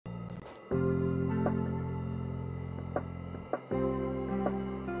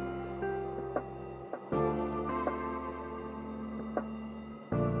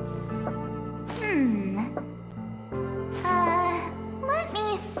Let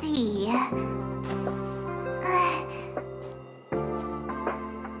me see.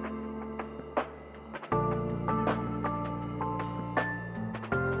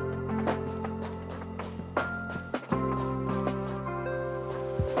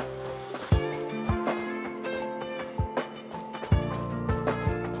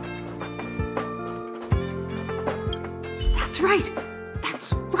 That's right!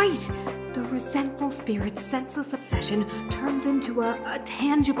 That's right! The resentful spirit's senseless obsession turns into a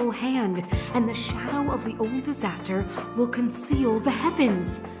tangible hand, and the shadow of the old disaster will conceal the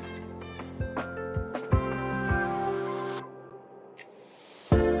heavens.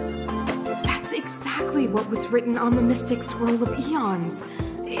 That's exactly what was written on the Mystic Scroll of Eons.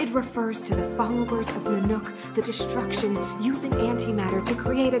 It refers to the followers of Nanook, the destruction using antimatter to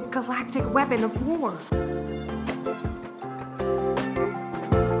create a galactic weapon of war.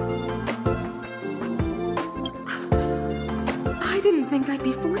 I didn't think I'd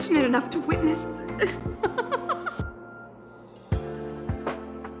be fortunate enough to witness...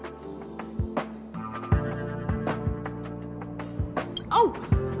 Oh!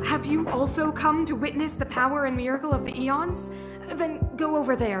 Have you also come to witness the power and miracle of the Eons? Then go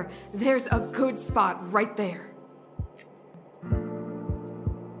over there. There's a good spot right there.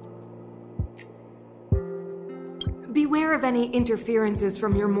 Beware of any interferences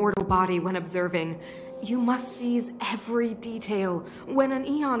from your mortal body when observing. You must seize every detail. When an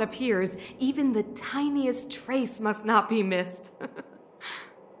Eon appears, even the tiniest trace must not be missed.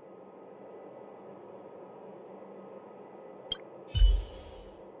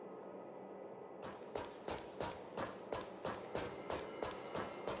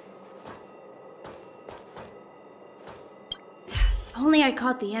 If only I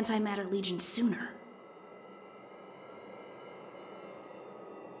caught the Antimatter Legion sooner.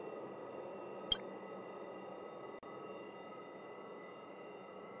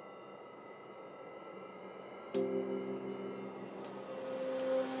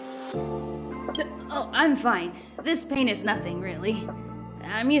 Oh, I'm fine. This pain is nothing, really.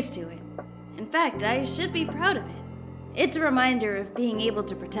 I'm used to it. In fact, I should be proud of it. It's a reminder of being able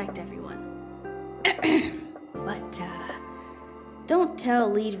to protect everyone. But, don't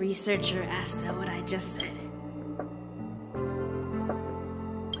tell lead researcher Asta what I just said.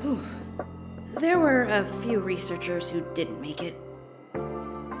 Whew. There were a few researchers who didn't make it.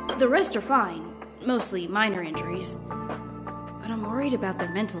 The rest are fine, mostly minor injuries. But I'm worried about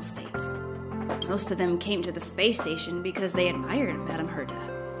their mental states. Most of them came to the space station because they admired Madame Herta.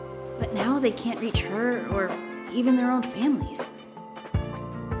 But now they can't reach her or even their own families.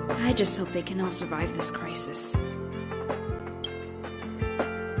 I just hope they can all survive this crisis.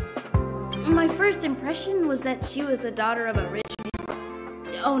 My first impression was that she was the daughter of a rich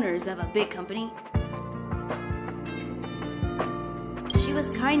family, owners of a big company. She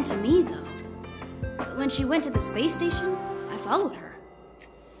was kind to me, though. When she went to the space station, I followed her.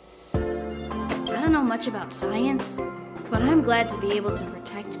 I don't know much about science, but I'm glad to be able to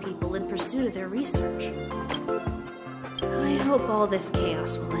protect people in pursuit of their research. I hope all this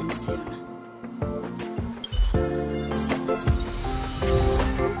chaos will end soon.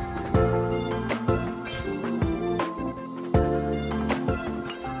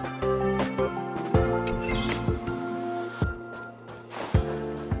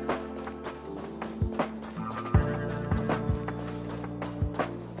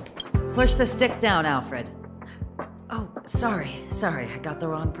 Push the stick down, Alfred. Oh, sorry, I got the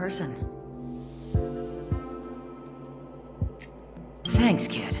wrong person. Thanks,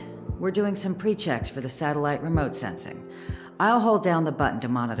 kid. We're doing some pre-checks for the satellite remote sensing. I'll hold down the button to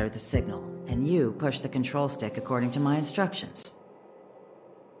monitor the signal, and you push the control stick according to my instructions.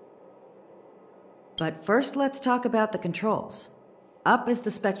 But first, let's talk about the controls. Up is the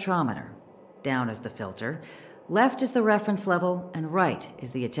spectrometer, down is the filter, left is the reference level, and right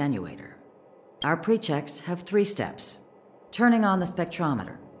is the attenuator. Our pre-checks have 3 steps. Turning on the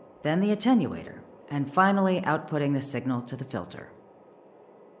spectrometer, then the attenuator, and finally outputting the signal to the filter.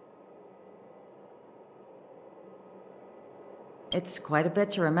 It's quite a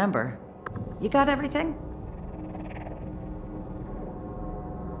bit to remember. You got everything?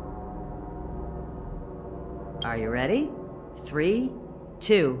 Are you ready? 3,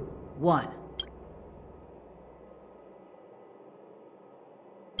 2, 1.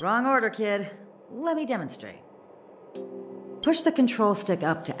 Wrong order, kid. Let me demonstrate. Push the control stick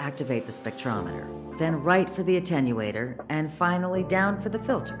up to activate the spectrometer, then right for the attenuator, and finally down for the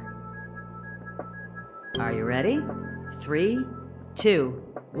filter. Are you ready? 3, 2,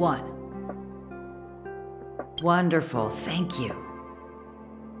 1. Wonderful, thank you.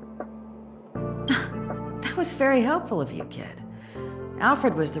 That was very helpful of you, kid.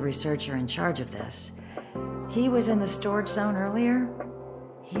 Alfred was the researcher in charge of this. He was in the storage zone earlier.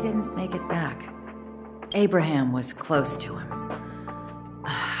 He didn't make it back. Abraham was close to him.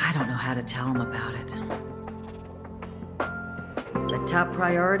 I don't know how to tell him about it. The top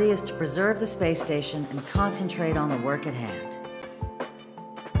priority is to preserve the space station and concentrate on the work at hand.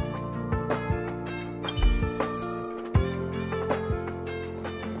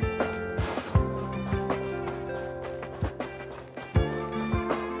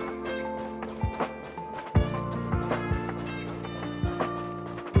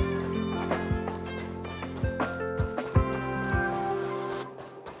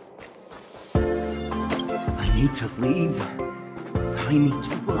 I need to leave. I need to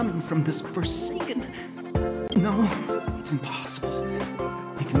run from this forsaken... No, it's impossible.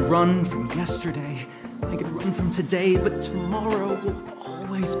 I can run from yesterday. I can run from today, but tomorrow will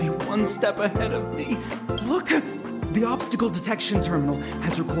always be one step ahead of me. Look! The obstacle detection terminal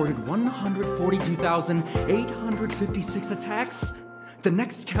has recorded 142,856 attacks. The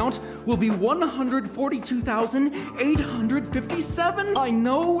next count will be 142,857. I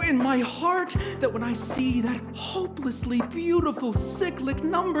know in my heart that when I see that hopelessly beautiful cyclic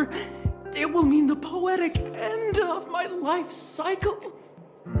number, it will mean the poetic end of my life cycle.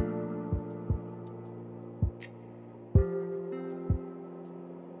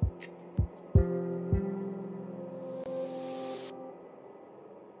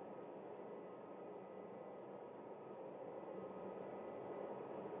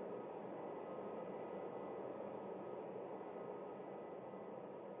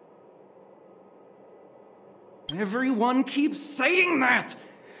 Everyone keeps saying that!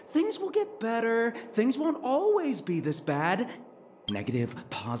 Things will get better. Things won't always be this bad. Negative,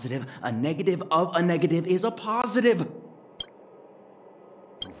 positive, a negative of a negative is a positive.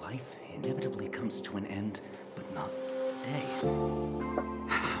 Life inevitably comes to an end, but not today.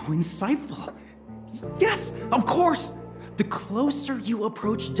 How insightful. Yes, of course! The closer you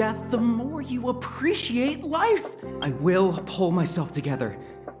approach death, the more you appreciate life. I will pull myself together.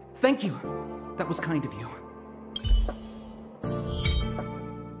 Thank you. That was kind of you.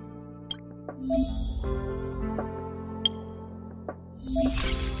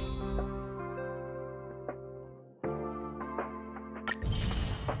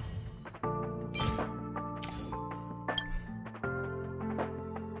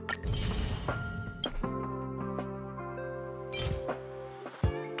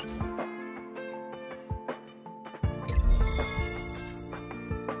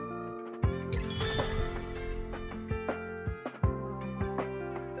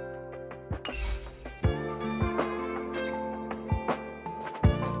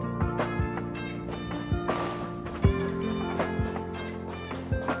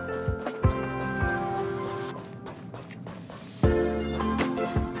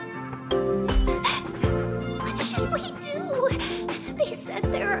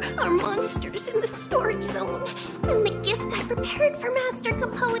 In the storage zone, and the gift I prepared for Master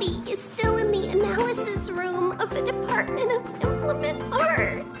Capote is still in the analysis room of the Department of Implement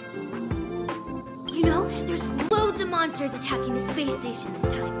Arts. You know, there's loads of monsters attacking the space station this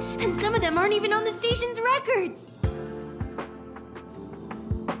time, and some of them aren't even on the station's records.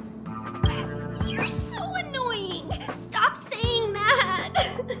 You're so annoying! Stop saying that!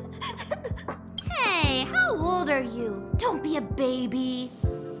 Hey, how old are you? Don't be a baby.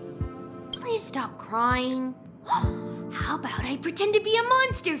 Please stop crying. How about I pretend to be a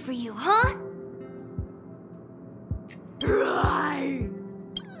monster for you, huh? Right.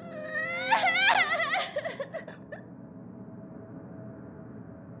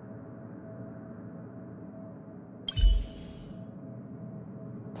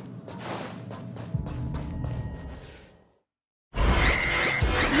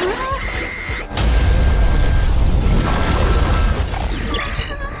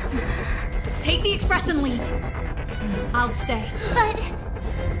 Take the express and leave. I'll stay. But...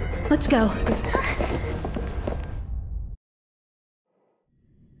 Let's go. My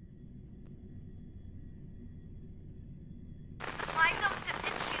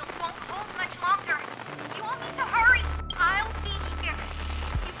substitute shield won't hold much longer. You all need to hurry. I'll be here.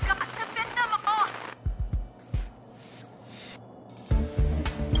 You've got to fit them off.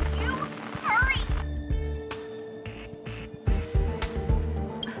 You hurry.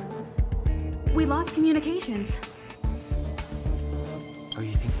 We lost communications. Are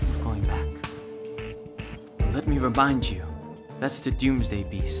you thinking of going back? Let me remind you, that's the Doomsday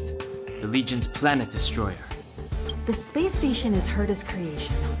Beast. the Legion's planet destroyer. The space station is Herta's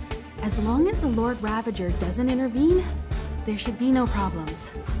creation. As long as the Lord Ravager doesn't intervene, there should be no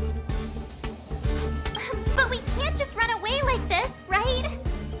problems. But we can't just run away like this, right?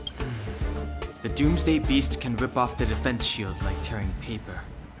 The Doomsday Beast can rip off the defense shield like tearing paper.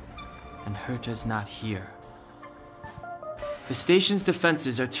 And Herta's not here. The station's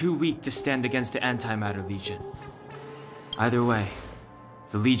defenses are too weak to stand against the Antimatter Legion. Either way,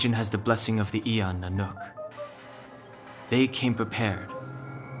 the Legion has the blessing of the Aeon Nanook. They came prepared,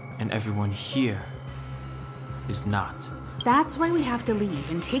 and everyone here is not. That's why we have to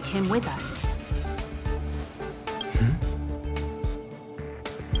leave and take him with us.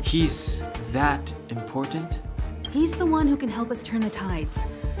 He's that important? He's the one who can help us turn the tides.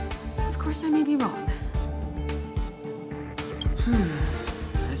 Of course, I may be wrong.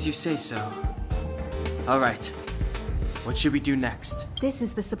 As you say so. Alright. What should we do next? This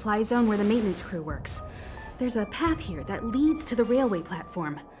is the supply zone where the maintenance crew works. There's a path here that leads to the railway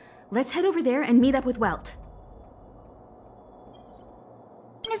platform. Let's head over there and meet up with Welt.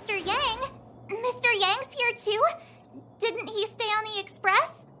 Mr. Yang? Mr. Yang's here too? Didn't he stay on the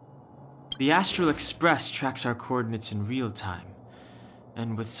Express? The Astral Express tracks our coordinates in real time.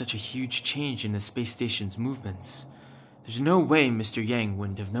 And with such a huge change in the space station's movements, there's no way Mr. Yang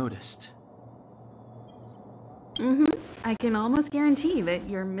wouldn't have noticed. I can almost guarantee that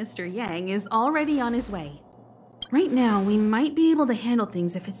your Mr. Yang is already on his way. Right now, we might be able to handle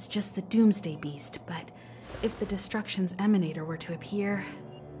things if it's just the Doomsday Beast, but if the Destruction's Emanator were to appear...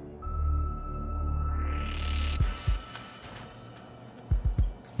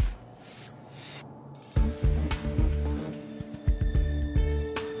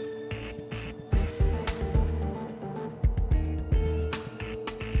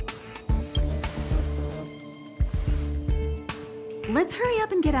 Let's hurry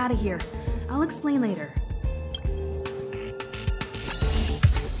up and get out of here. I'll explain later.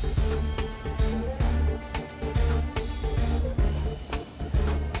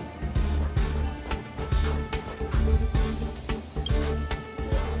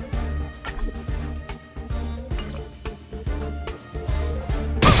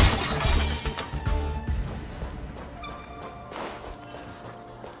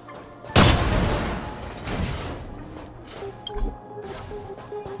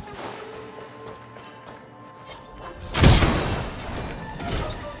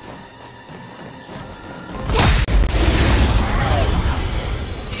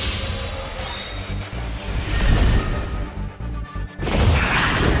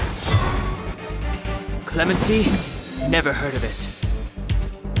 Clemency? Never heard of it.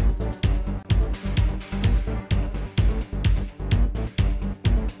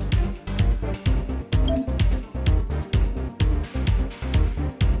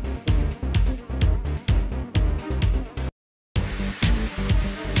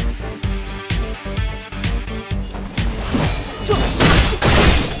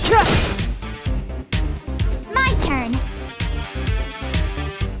 My turn.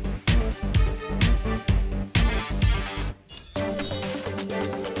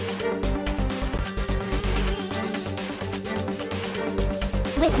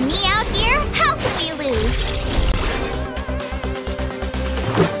 With me out here, how can we lose?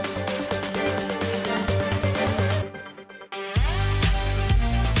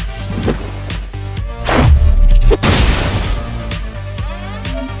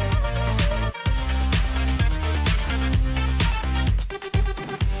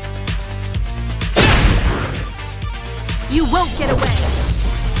 You won't get away!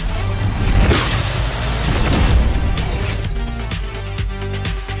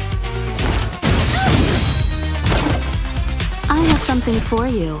 I have something for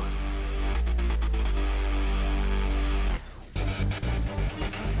you.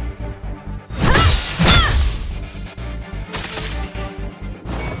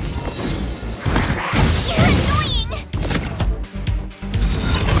 You're annoying!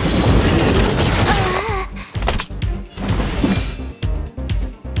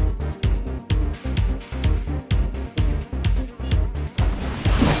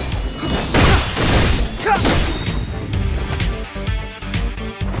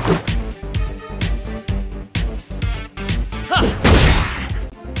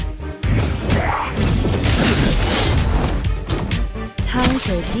 Time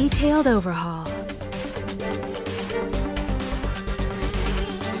for a detailed overhaul.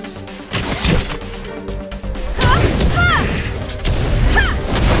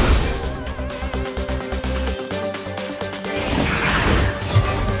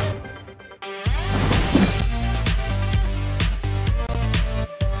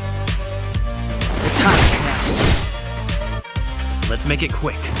 Let's make it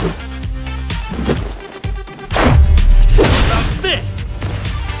quick. About this!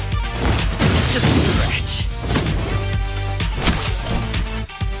 Just a scratch.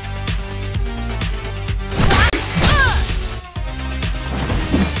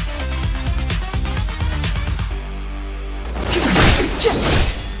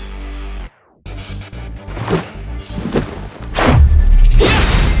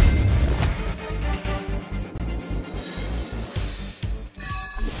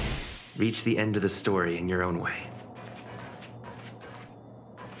 Reach the end of the story in your own way.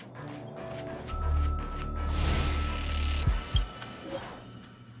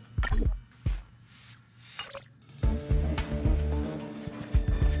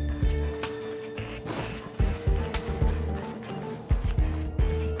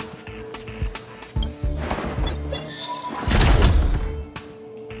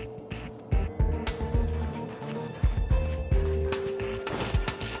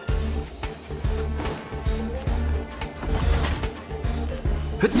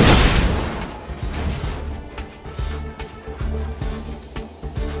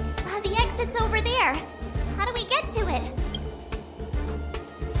 The exit's over there. How do we get to it?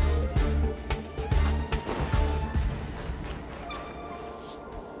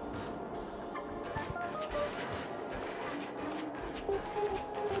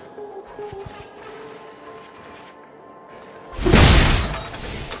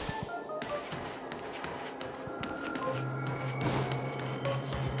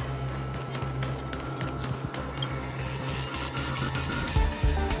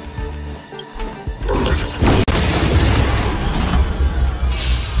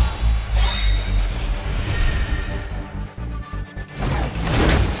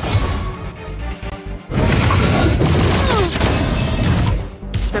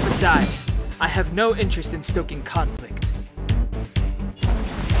 Step aside. I have no interest in stoking conflict.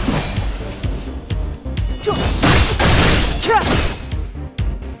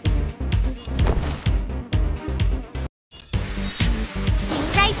 Stay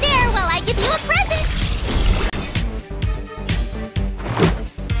right there while I give you a present!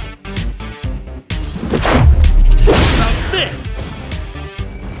 About this!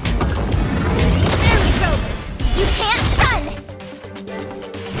 There we go! You can't run!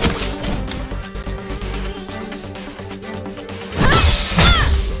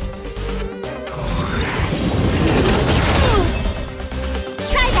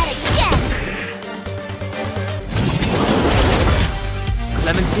 Try that again!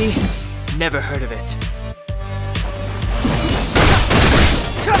 Clemency? Never heard of it.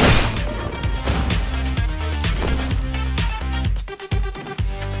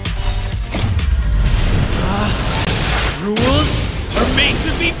 Rules are made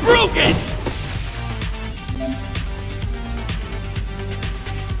to be broken!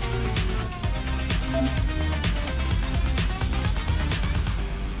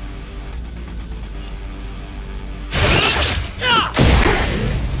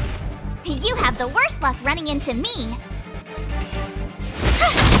 You have the worst luck running into me.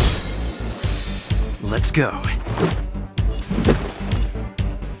 Let's go.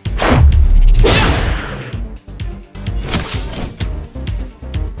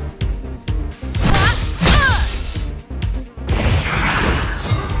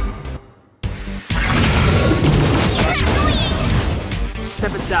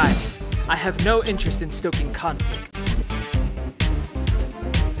 Step aside. I have no interest in stoking conflict.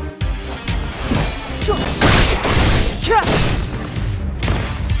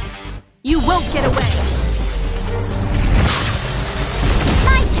 You won't get away!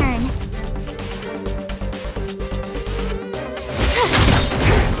 My turn.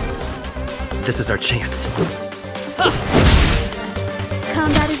 This is our chance.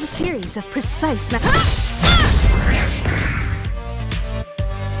 Combat is a series of precise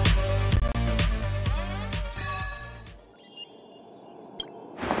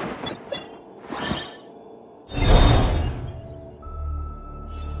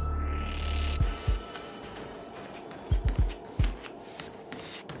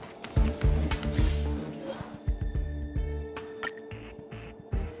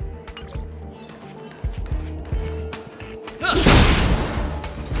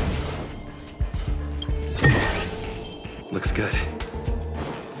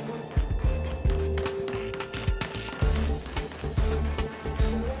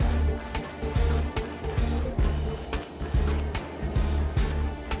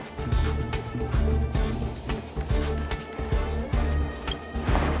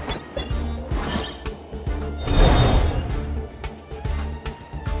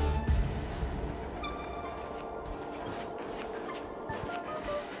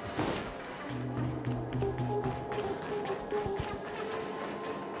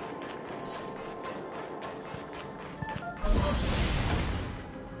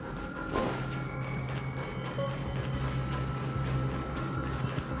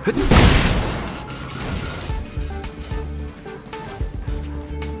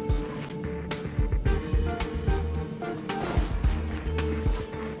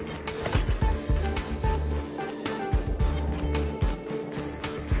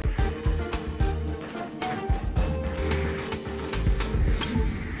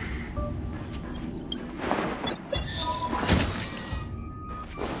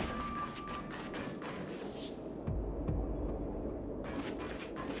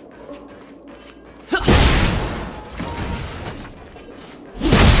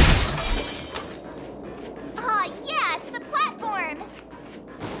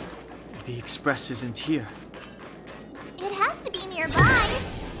The express isn't here. It has to be nearby.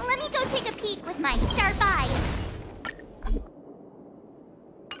 Let me go take a peek with my sharp eyes.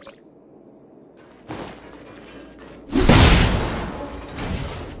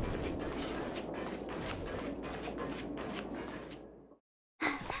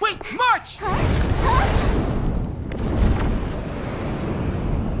 Wait, march!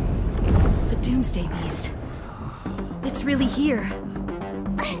 The Doomsday Beast. It's really here.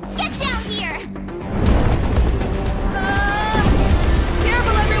 Get down here!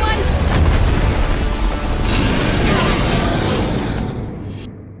 Careful, everyone!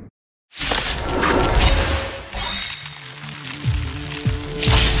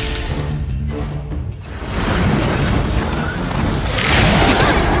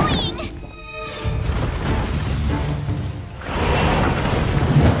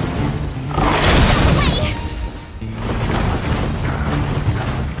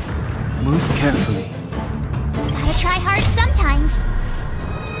 Move carefully. Gotta try hard sometimes.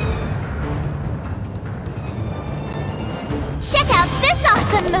 Check out this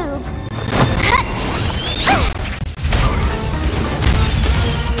awesome move!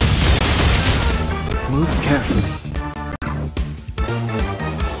 Move carefully.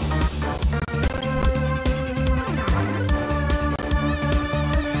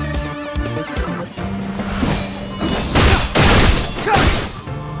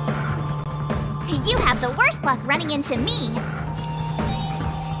 You have the worst luck running into me.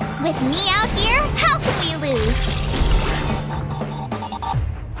 With me out here, how can we lose?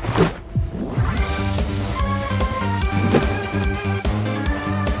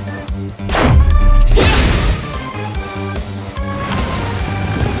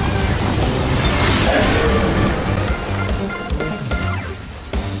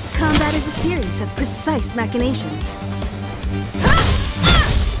 Combat is a series of precise machinations.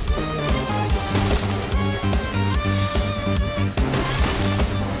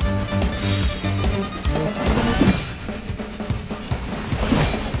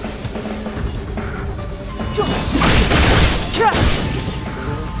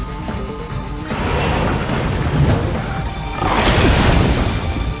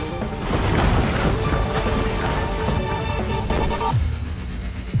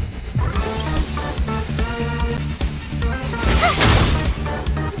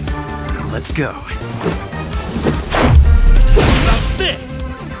 Let's go. About this!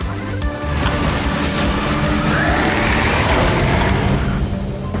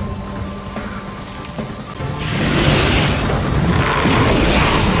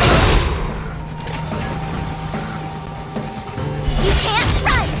 You can't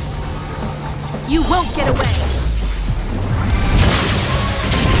run! You won't get away!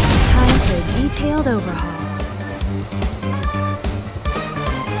 Time for a detailed overhaul.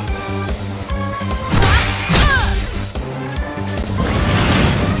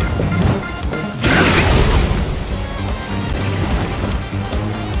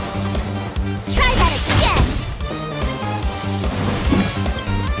 Try that again!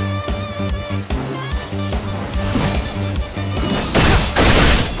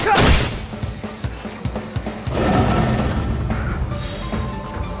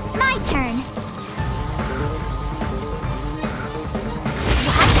 My turn.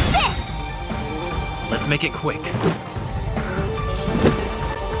 What's this? Let's make it quick.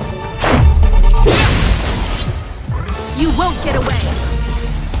 You won't get away!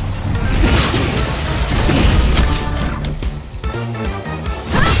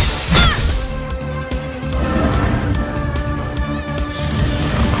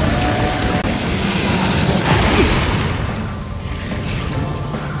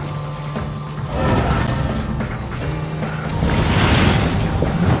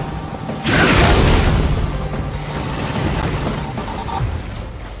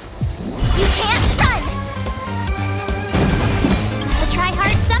 You can't run! Gotta try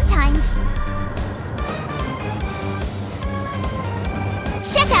hard sometimes.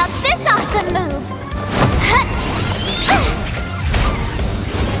 Check out this awesome move!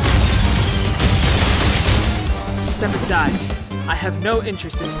 step aside. I have no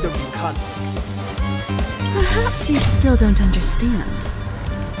interest in stoking conflict. Perhaps you still don't understand.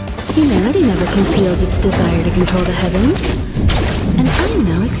 Humanity never conceals its desire to control the heavens, and I'm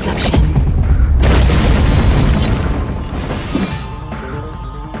no exception.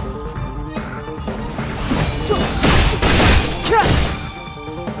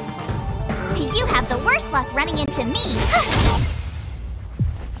 You have the worst luck running into me.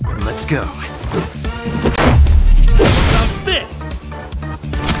 Let's go. Now this!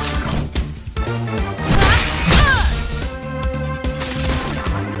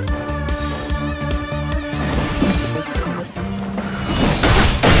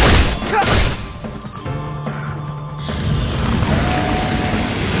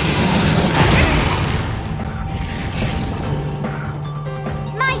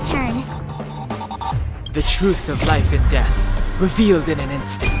 My turn. The truth of life and death, revealed in an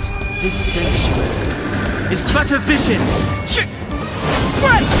instant. This sanctuary is but a vision.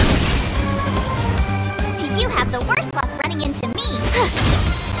 What? You have the worst luck running into me.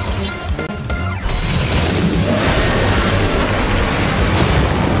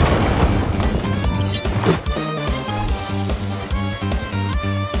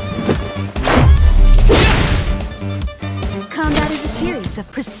 Combat is a series of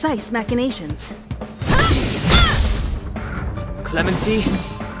precise machinations. Clemency?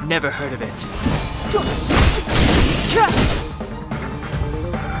 Never heard of it.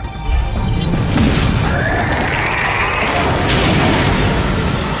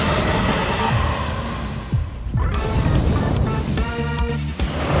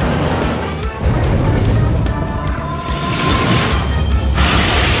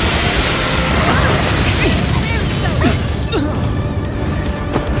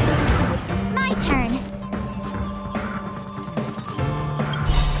 My turn.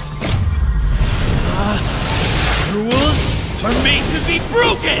 Rules are made to be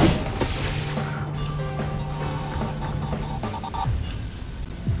broken!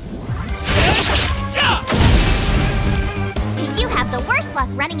 You have the worst luck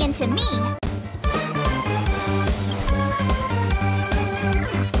running into me.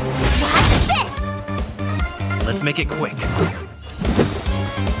 What's this? Let's make it quick.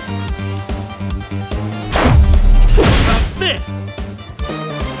 Now this!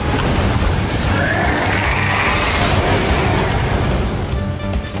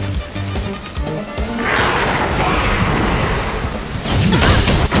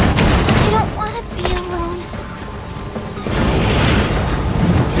 I don't want to be alone.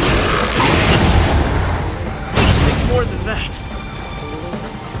 Take more than that.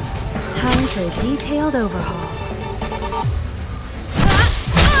 Time for a detailed overhaul.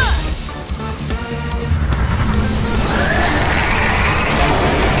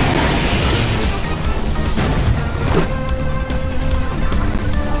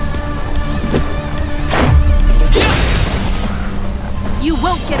 You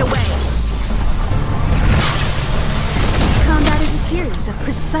won't get away! Combat is a series of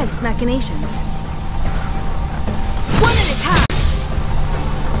precise machinations. One at a time!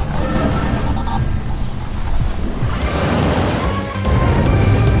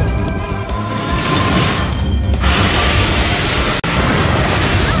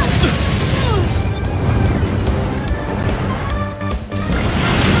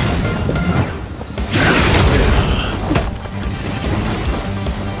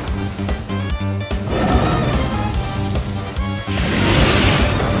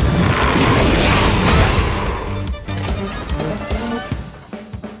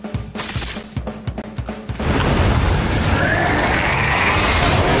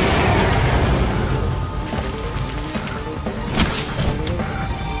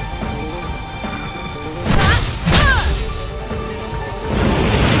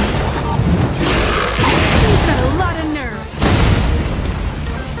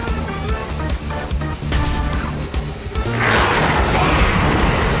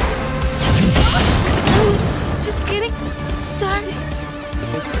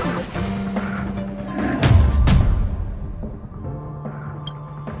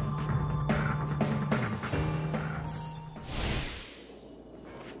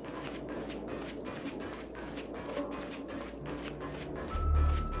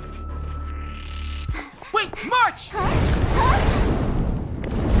 Wait, march!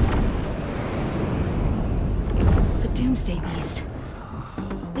 The Doomsday Beast.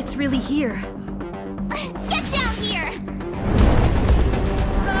 It's really here. Get down here!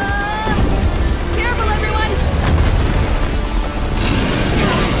 Careful, everyone!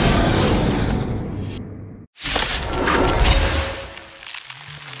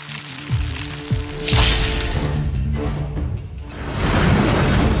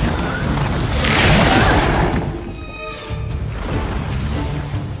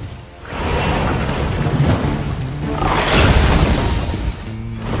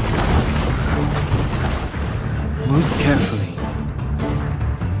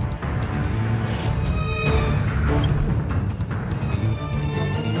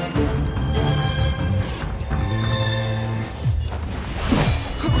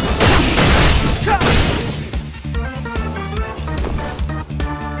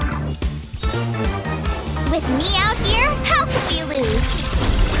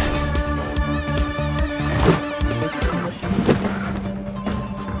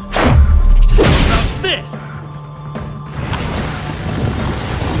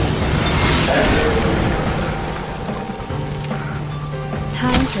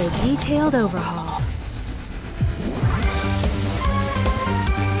 Time for a detailed overhaul.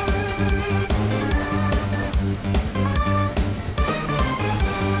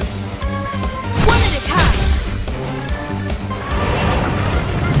 One at a time.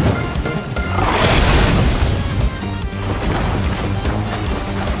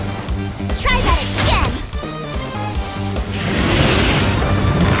 Try that again.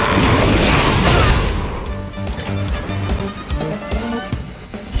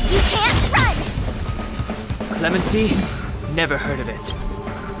 You can't run. Clemency? Never heard of it.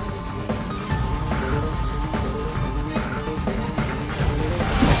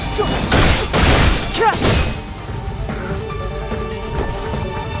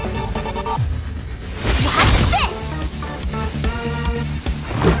 Watch this.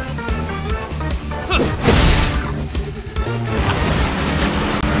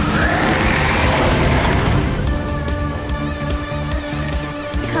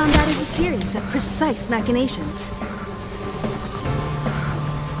 Combat is a series of precise machinations.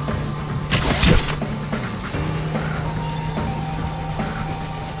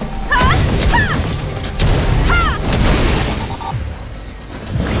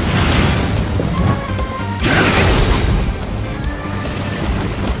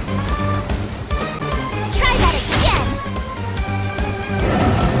 Try that again.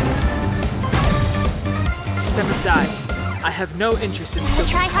 Step aside. I have no interest in I still.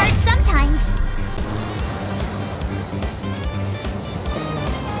 try hard sometimes.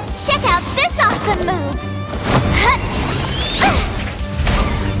 Check out this awesome move.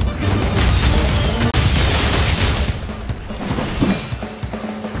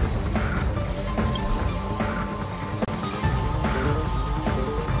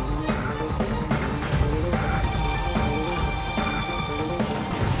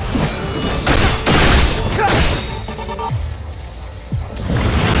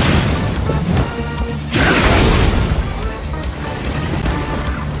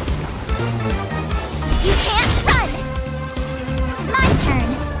 You can't run. My turn.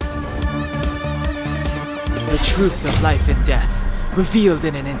 The truth of life and death, revealed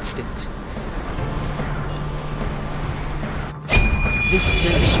in an instant. This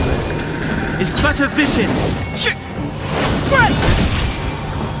sanctuary is but a vision.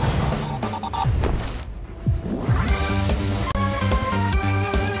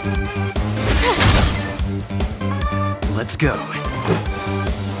 Let's go.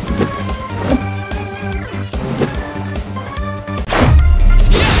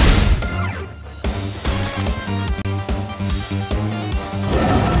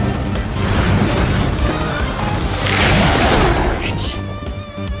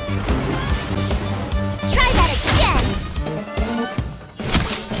 Try that again.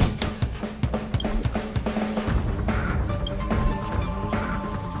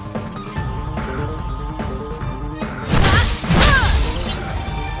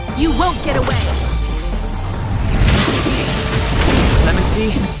 You won't get away!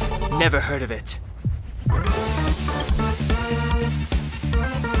 Clemency? Never heard of it.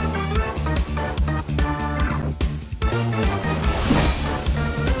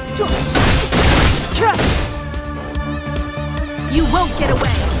 You won't get away!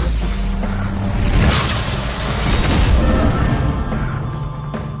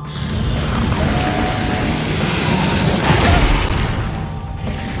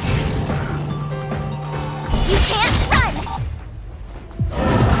 You can't run.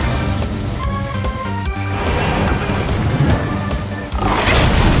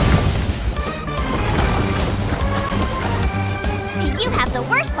 You have the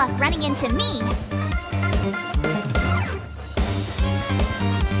worst luck running into me.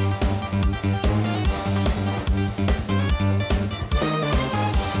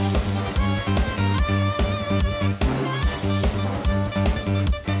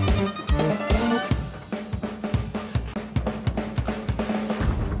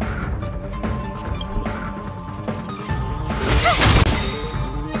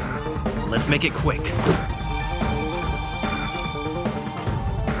 Let's make it quick.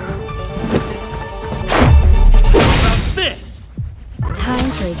 This! Time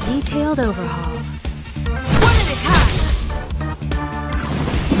for a detailed overhaul. One at a time.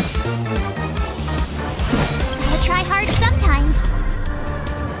 I try hard sometimes.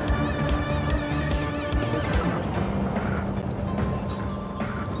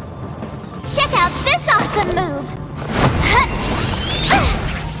 Check out this awesome move.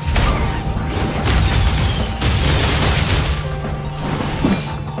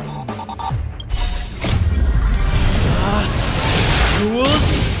 Rules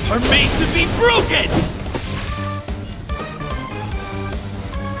are made to be broken!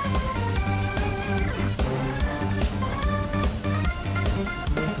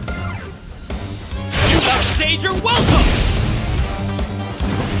 major welcome!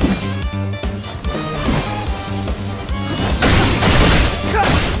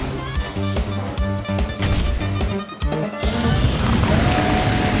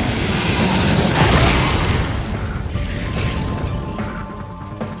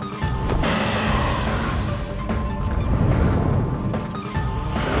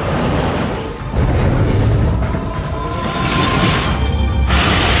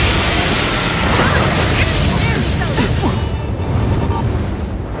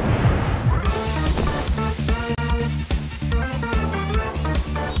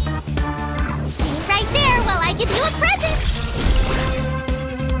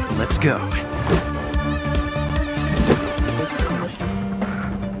 Let's go.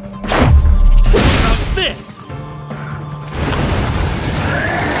 How's this?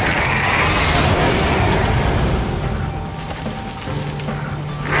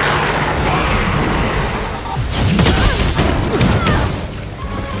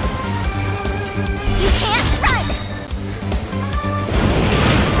 You can't run!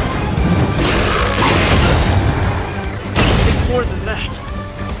 It's more than that.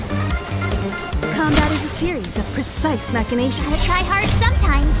 Combat is a series of precise machinations. Gotta try hard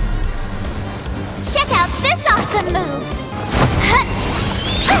sometimes. Check out this awesome move!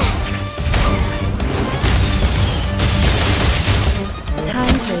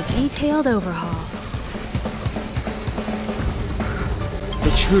 Time for a detailed overhaul.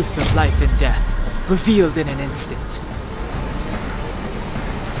 The truth of life and death, revealed in an instant.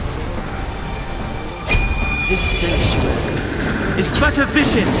 This sanctuary is but a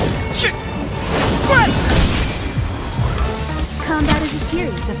vision. Combat is a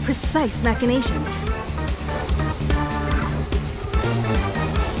series of precise machinations.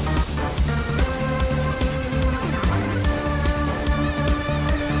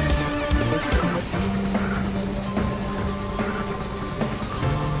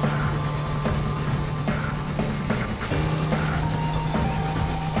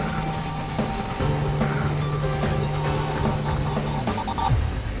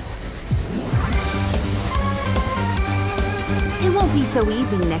 It won't be so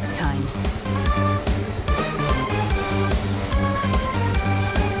easy next time.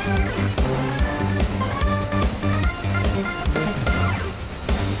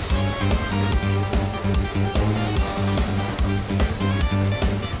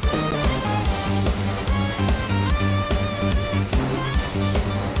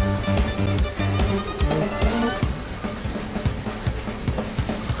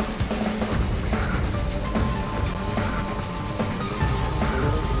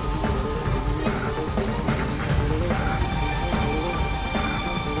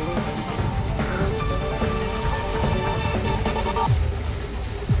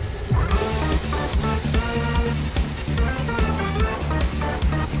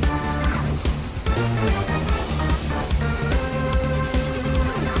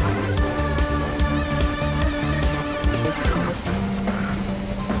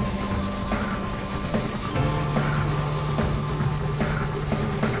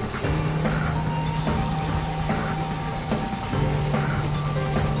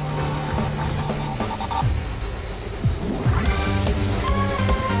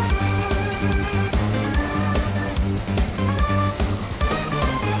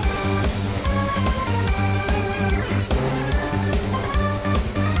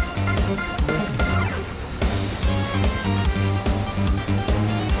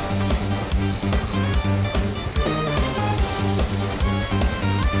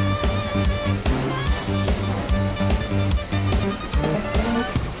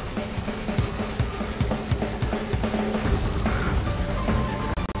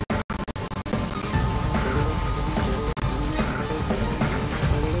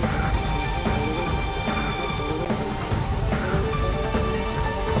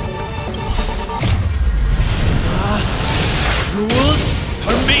 Rules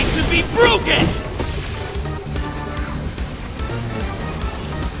are made to be broken!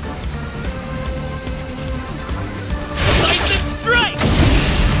 Lightning strike!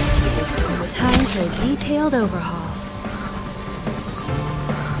 Time for a detailed overhaul.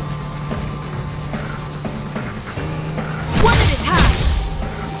 One at a time!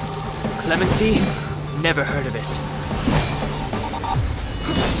 Clemency? Never heard of it.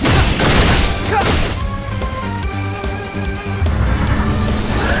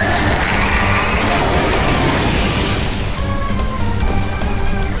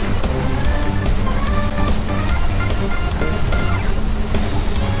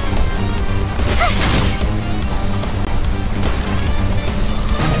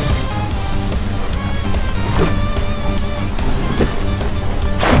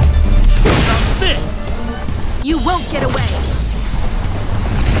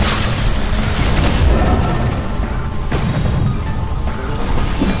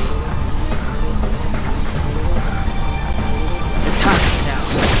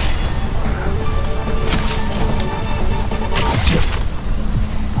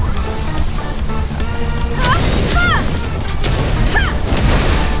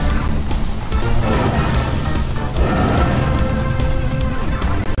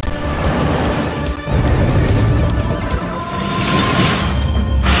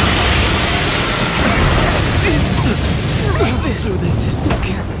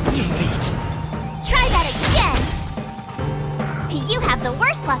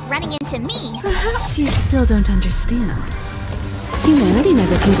 You still don't understand. Humanity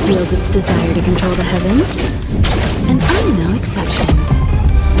never conceals its desire to control the heavens. And I'm no exception.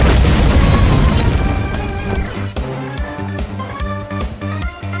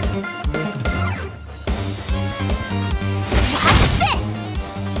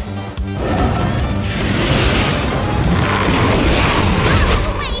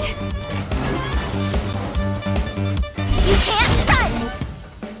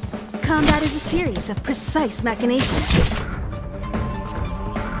 Combat is a series of precise machinations.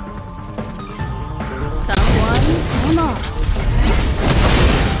 Come one, come all.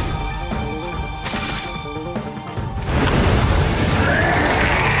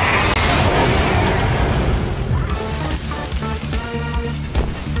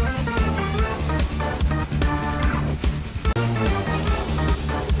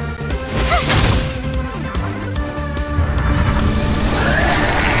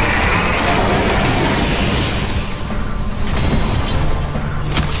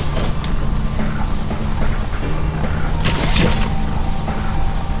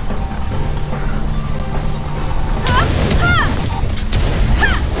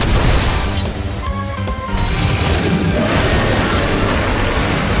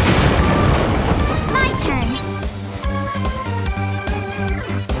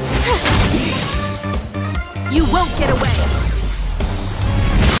 You won't get away!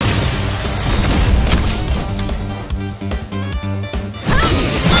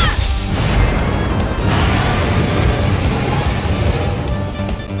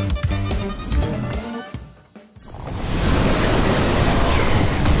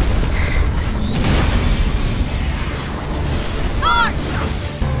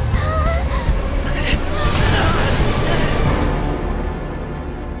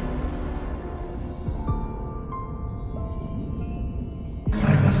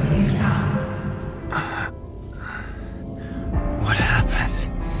 What happened?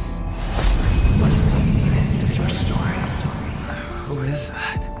 What's the end of your story? Who is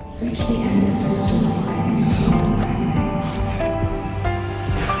that? Reach the end of the story.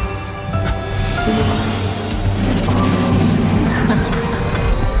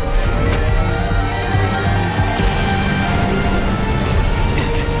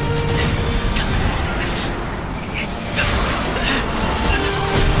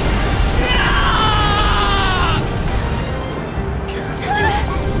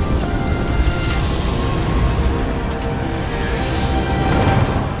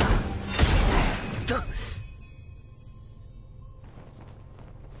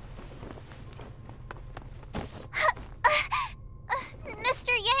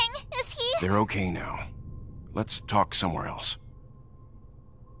 Mr. Yang, is he? They're okay now. Let's talk somewhere else.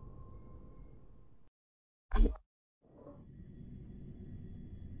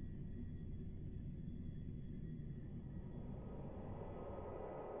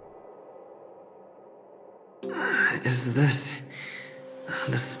 Is this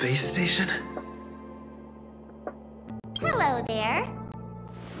the space station? Hello there.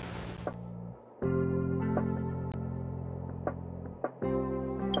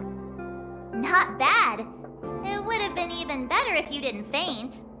 Not bad. It would have been even better if you didn't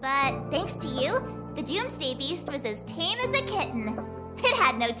faint, but thanks to you, the Doomsday Beast was as tame as a kitten. It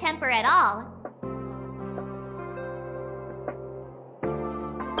had no temper at all.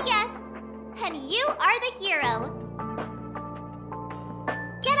 Yes, and you are the hero.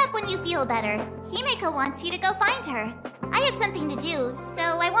 Get up when you feel better. Himeko wants you to go find her. I have something to do, so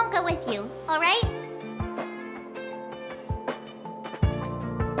I won't go with you, alright?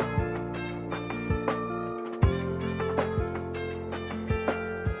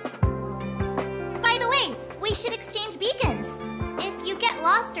 By the way, we should exchange beacons. If you get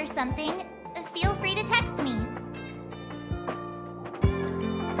lost or something, feel free to text me.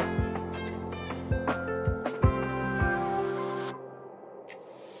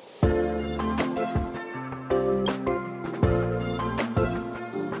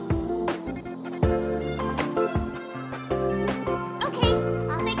 Okay,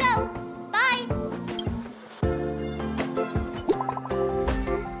 off I go. Bye.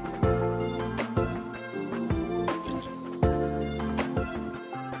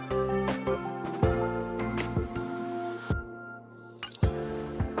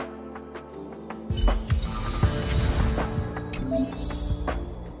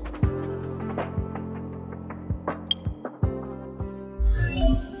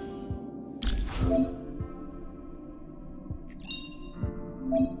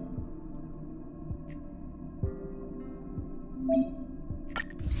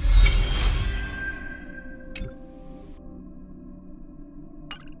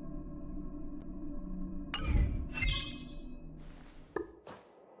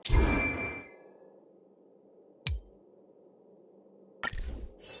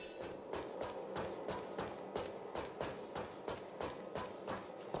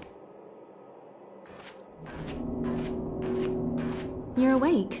 you're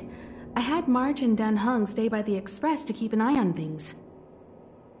awake. I had March and Dan Hung stay by the Express to keep an eye on things.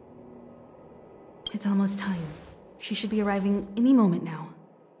 It's almost time. She should be arriving any moment now.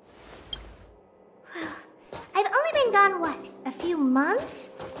 I've only been gone, what, a few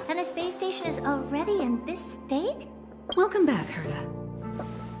months? And the space station is already in this state? Welcome back, Herta.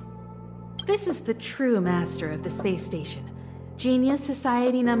 This is the true master of the space station. Genius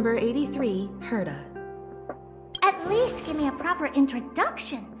Society number 83, Herta. At least give me a proper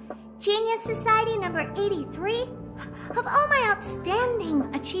introduction. Genius Society number 83? Of all my outstanding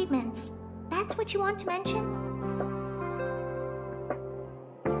achievements, that's what you want to mention?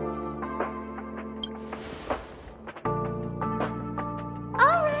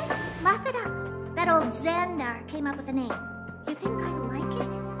 Alright, laugh it up. That old Xandar came up with the name. You think I like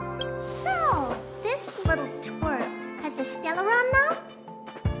it? So, this little twerp has the Stellaron now?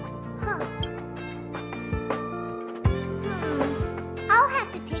 Huh. I'll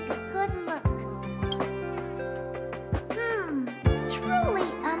have to take a good look. Truly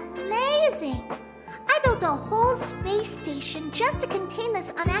amazing! I built a whole space station just to contain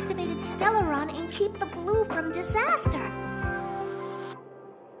this unactivated Stellaron and keep the blue from disaster.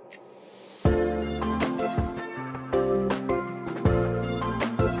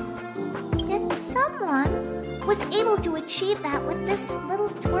 Yet someone was able to achieve that with this little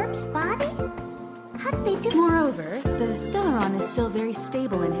twerp's body? How did they do? Moreover, the Stellaron is still very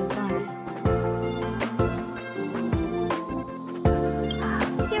stable in his body.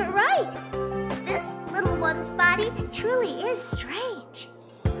 You're right. This little one's body truly is strange.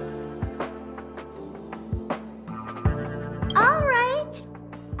 All right,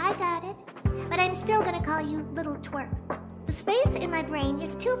 I got it. But I'm still gonna call you Little Twerp. The space in my brain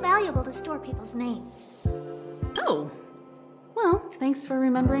is too valuable to store people's names. Oh. Well, thanks for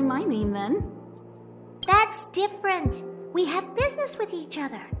remembering my name then. That's different. We have business with each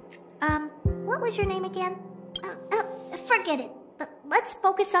other. What was your name again? Forget it. Let's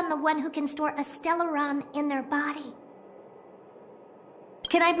focus on the one who can store a Stellaron in their body.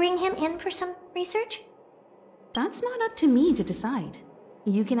 Can I bring him in for some research? That's not up to me to decide.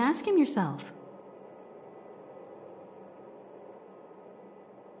 You can ask him yourself.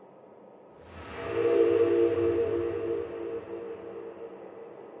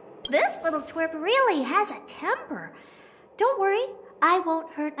 This little twerp really has a temper. Don't worry, I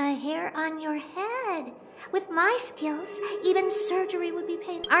won't hurt a hair on your head. With my skills, even surgery would be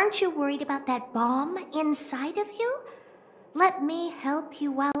painful. Aren't you worried about that bomb inside of you? Let me help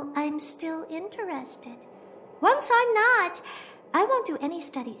you while I'm still interested. Once I'm not, I won't do any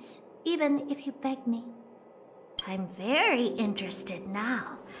studies, even if you beg me. I'm very interested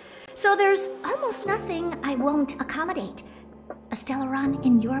now. So there's almost nothing I won't accommodate. A Stellaron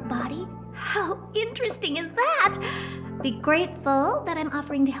in your body? How interesting is that? Be grateful that I'm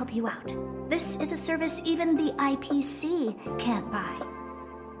offering to help you out. This is a service even the IPC can't buy.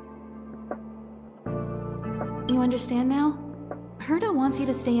 You understand now? Herta wants you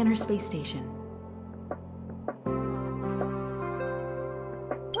to stay in her space station.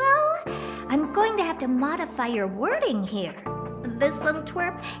 Well, I'm going to have to modify your wording here. This little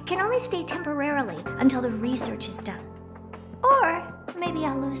twerp can only stay temporarily until the research is done. Or maybe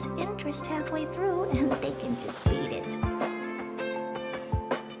I'll lose interest halfway through and they can just beat it.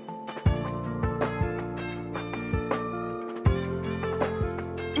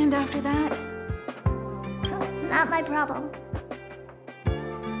 And after that? Not my problem.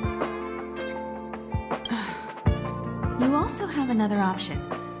 You also have another option.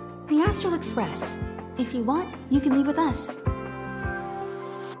 The Astral Express. If you want, you can leave with us.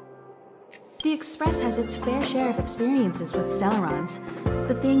 The Express has its fair share of experiences with Stellarons.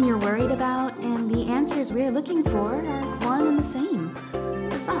 The thing you're worried about and the answers we're looking for are one and the same.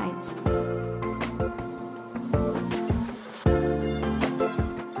 Besides,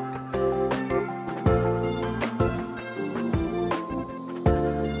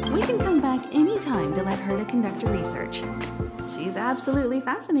 we can come back anytime to let Herta conduct her research. She's absolutely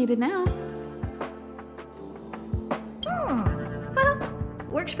fascinated now. Well,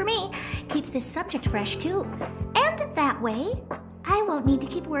 works for me. Keeps this subject fresh, too. And that way, I won't need to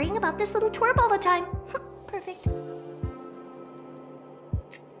keep worrying about this little twerp all the time. Perfect.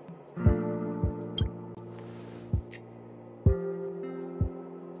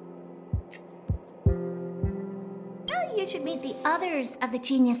 Well, you should meet the others of the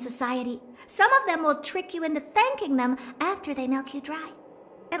Genius Society. Some of them will trick you into thanking them after they milk you dry.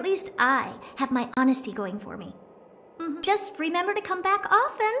 At least I have my honesty going for me. Just remember to come back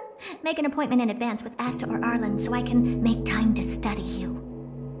often. Make an appointment in advance with Asta or Arlen so I can make time to study you.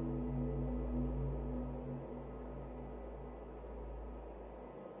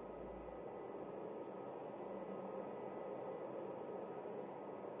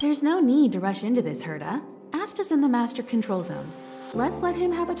 There's no need to rush into this, Herta. Asta's in the master control zone. Let's let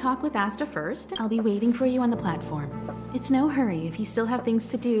him have a talk with Asta first. I'll be waiting for you on the platform. It's no hurry if you still have things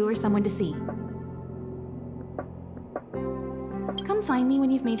to do or someone to see. Come find me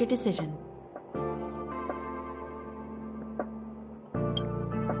when you've made your decision.